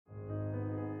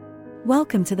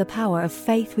Welcome to the Power of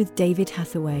Faith with David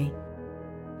Hathaway.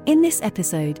 In this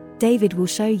episode, David will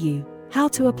show you how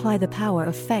to apply the power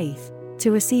of faith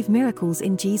to receive miracles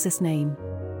in Jesus' name.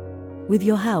 With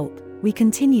your help, we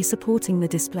continue supporting the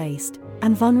displaced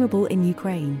and vulnerable in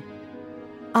Ukraine.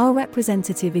 Our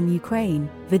representative in Ukraine,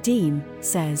 Vadim,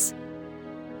 says,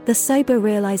 "The sober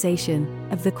realization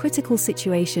of the critical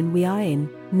situation we are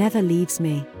in never leaves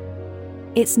me.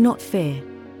 It's not fear.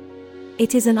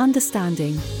 It is an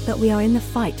understanding that we are in the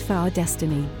fight for our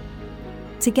destiny.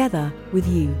 Together, with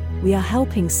you, we are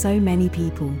helping so many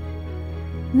people."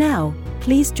 Now,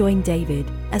 please join David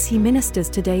as he ministers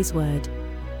today's word.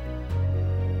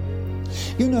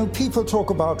 You know, people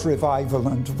talk about revival,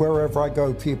 and wherever I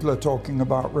go, people are talking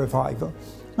about revival.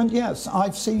 And yes,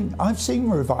 I've seen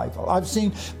revival. I've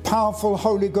seen powerful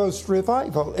Holy Ghost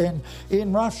revival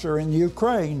in Russia, in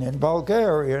Ukraine, in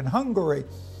Bulgaria, in Hungary.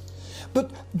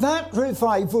 But that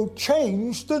revival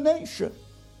changed the nation.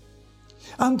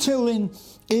 Until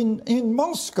in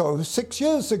Moscow 6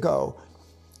 years ago,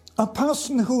 a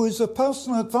person who is a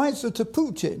personal advisor to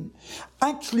Putin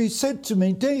actually said to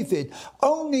me, "David,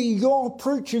 only your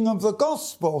preaching of the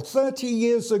gospel 30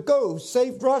 years ago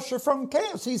saved Russia from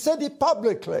chaos." He said it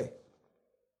publicly.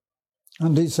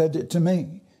 And he said it to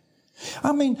me.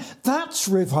 I mean, that's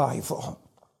revival.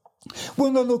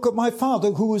 When I look at my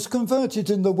father, who was converted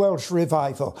in the Welsh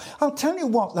Revival, I'll tell you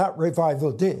what that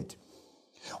revival did.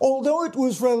 Although it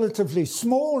was relatively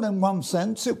small in one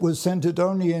sense, it was centered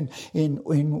only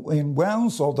in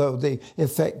Wales, although the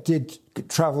effect did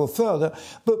travel further.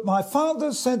 But my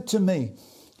father said to me,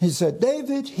 he said,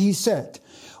 "David," he said,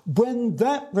 "when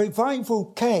that revival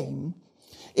came,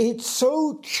 it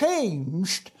so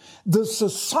changed the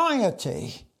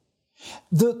society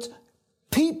that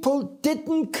people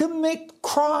didn't commit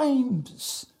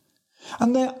crimes."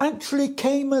 And there actually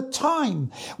came a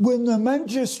time when the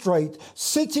magistrate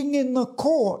sitting in the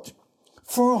court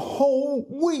for a whole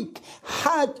week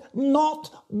had not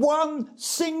one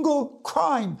single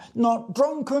crime, not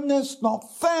drunkenness, not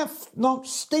theft, not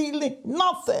stealing,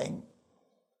 nothing.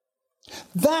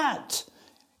 That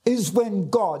is when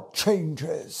God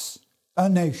changes a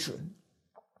nation.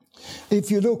 If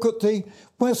you look at the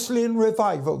Wesleyan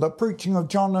revival, the preaching of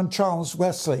John and Charles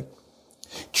Wesley,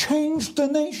 changed the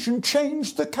nation,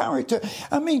 changed the character.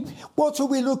 I mean, what are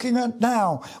we looking at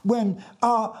now when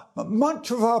much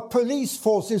of our police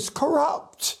force is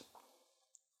corrupt?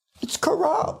 It's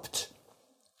corrupt.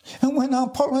 And when our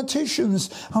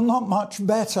politicians are not much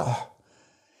better.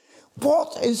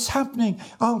 What is happening?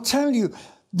 I'll tell you,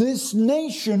 this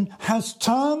nation has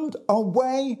turned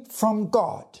away from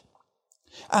God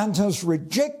and has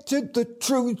rejected the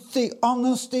truth, the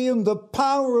honesty, and the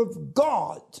power of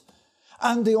God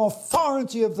and the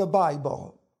authority of the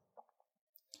Bible.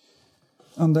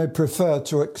 And they prefer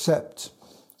to accept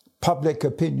public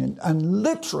opinion. And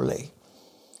literally,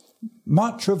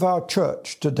 much of our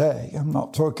church today, I'm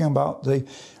not talking about the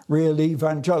real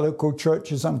evangelical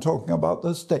churches, I'm talking about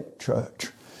the state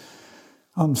church.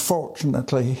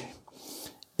 Unfortunately,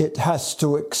 it has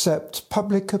to accept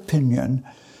public opinion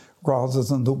rather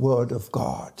than the Word of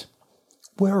God.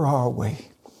 Where are we?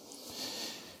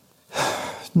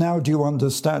 Now do you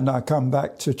understand? I come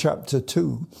back to chapter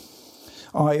 2.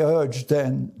 I urge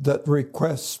then that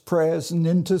requests, prayers and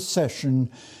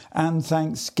intercession and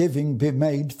thanksgiving be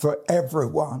made for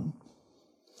everyone,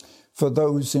 for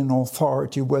those in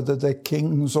authority, whether they're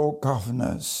kings or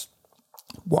governors.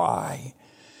 Why?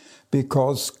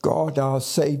 Because God our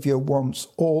Saviour wants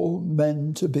all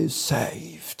men to be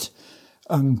saved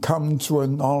and come to a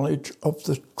knowledge of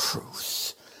the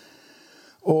truth.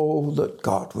 Oh, that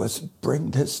God would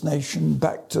bring this nation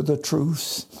back to the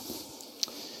truth.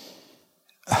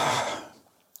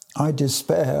 I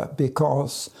despair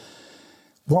because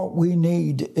what we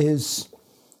need is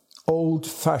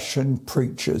old-fashioned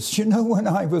preachers. You know, when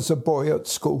I was a boy at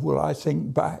school, I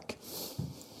think back,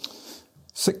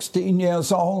 16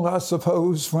 years old, I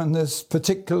suppose, when this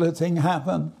particular thing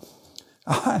happened,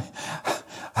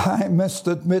 I must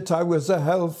admit I was a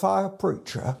hellfire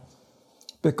preacher,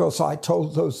 because I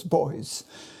told those boys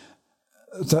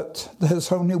that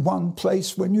there's only one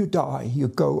place when you die. You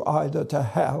go either to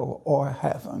hell or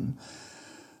heaven.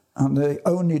 And the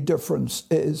only difference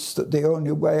is that the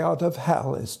only way out of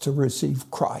hell is to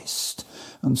receive Christ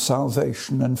and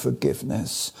salvation and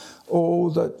forgiveness.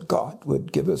 Oh, that God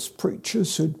would give us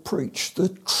preachers who'd preach the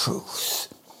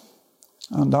truth.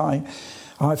 And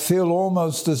I feel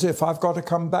almost as if I've got to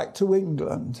come back to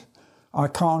England. I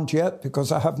can't yet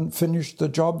because I haven't finished the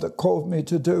job that called me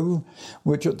to do,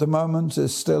 which at the moment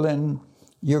is still in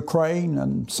Ukraine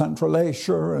and Central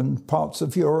Asia and parts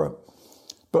of Europe.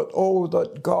 But oh,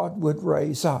 that God would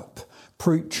raise up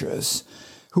preachers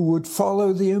who would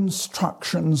follow the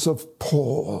instructions of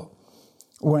Paul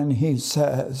when he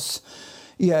says,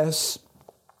 yes,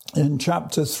 in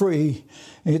chapter 3,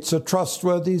 it's a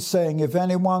trustworthy saying, if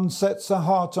anyone sets a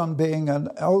heart on being an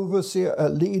overseer, a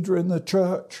leader in the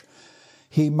church,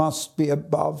 he must be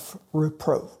above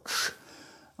reproach.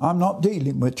 I'm not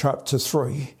dealing with chapter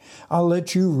 3. I'll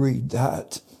let you read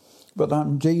that. But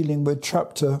I'm dealing with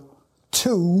chapter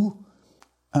 2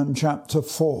 and chapter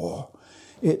 4.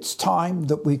 It's time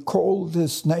that we call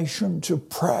this nation to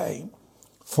pray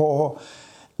for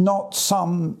not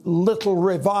some little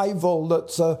revival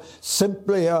that's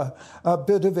simply a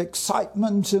bit of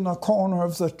excitement in a corner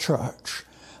of the church,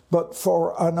 but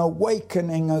for an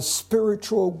awakening, a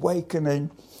spiritual awakening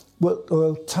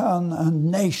will turn a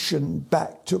nation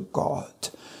back to God.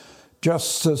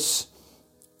 Just as,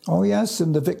 oh yes,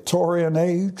 in the Victorian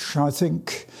age, I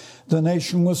think the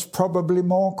nation was probably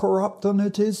more corrupt than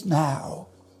it is now.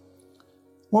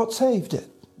 What saved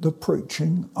it? The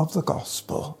preaching of the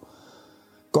gospel.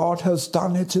 God has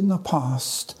done it in the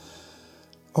past.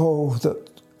 Oh,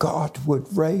 that God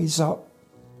would raise up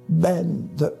men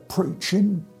that preach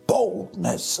in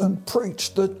boldness and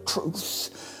preach the truth.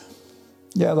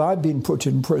 Yeah, I've been put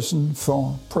in prison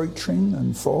for preaching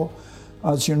and for,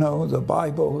 as you know, the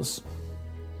Bibles.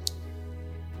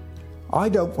 I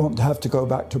don't want to have to go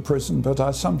back to prison, but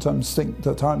I sometimes think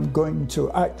that I'm going to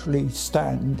actually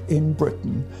stand in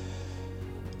Britain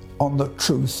on the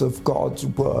truth of God's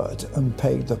word and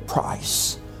pay the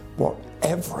price,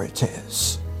 whatever it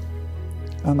is.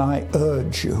 And I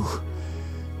urge you,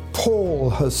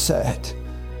 Paul has said,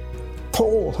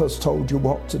 Paul has told you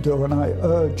what to do, and I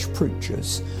urge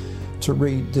preachers to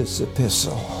read this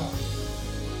epistle.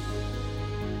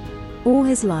 All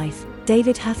his life,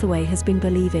 David Hathaway has been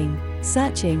believing,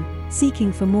 searching,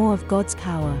 seeking for more of God's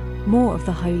power, more of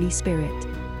the Holy Spirit.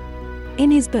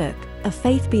 In his book, A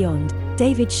Faith Beyond,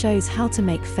 David shows how to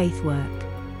make faith work.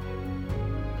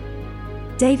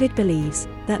 David believes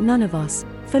that none of us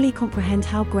fully comprehend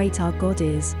how great our God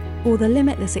is, or the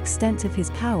limitless extent of his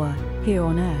power here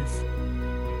on earth.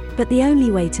 But the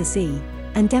only way to see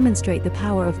and demonstrate the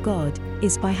power of God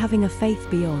is by having a faith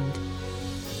beyond.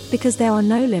 Because there are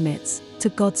no limits to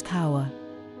God's power.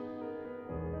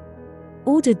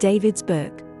 Order David's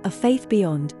book, A Faith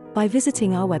Beyond, by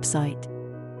visiting our website,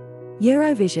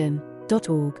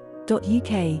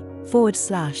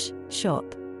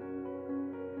 eurovision.org.uk/shop.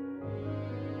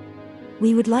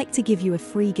 We would like to give you a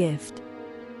free gift.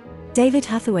 David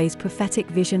Hathaway's Prophetic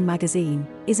Vision magazine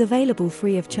is available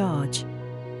free of charge.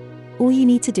 All you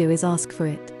need to do is ask for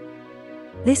it.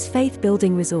 This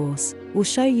faith-building resource will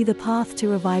show you the path to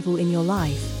revival in your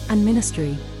life and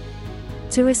ministry.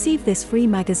 To receive this free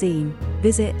magazine,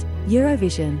 visit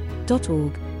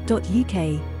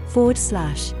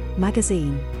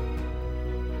eurovision.org.uk/magazine.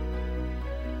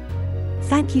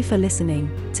 Thank you for listening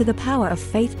to the Power of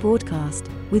Faith broadcast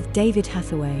with David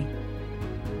Hathaway.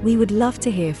 We would love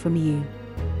to hear from you.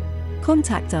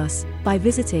 Contact us by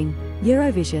visiting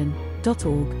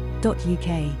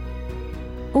eurovision.org.uk.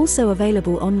 Also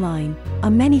available online are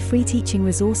many free teaching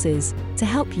resources to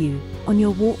help you on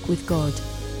your walk with God.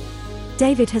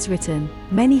 David has written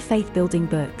many faith-building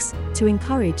books to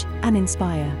encourage and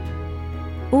inspire.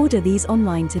 Order these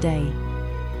online today.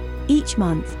 Each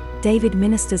month, David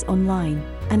ministers online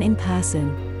and in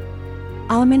person.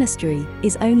 Our ministry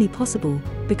is only possible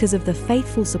because of the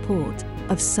faithful support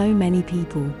of so many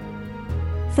people.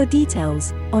 For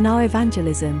details on our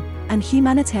evangelism and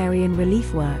humanitarian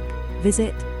relief work,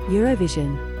 visit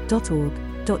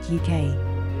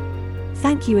eurovision.org.uk.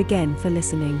 Thank you again for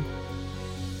listening.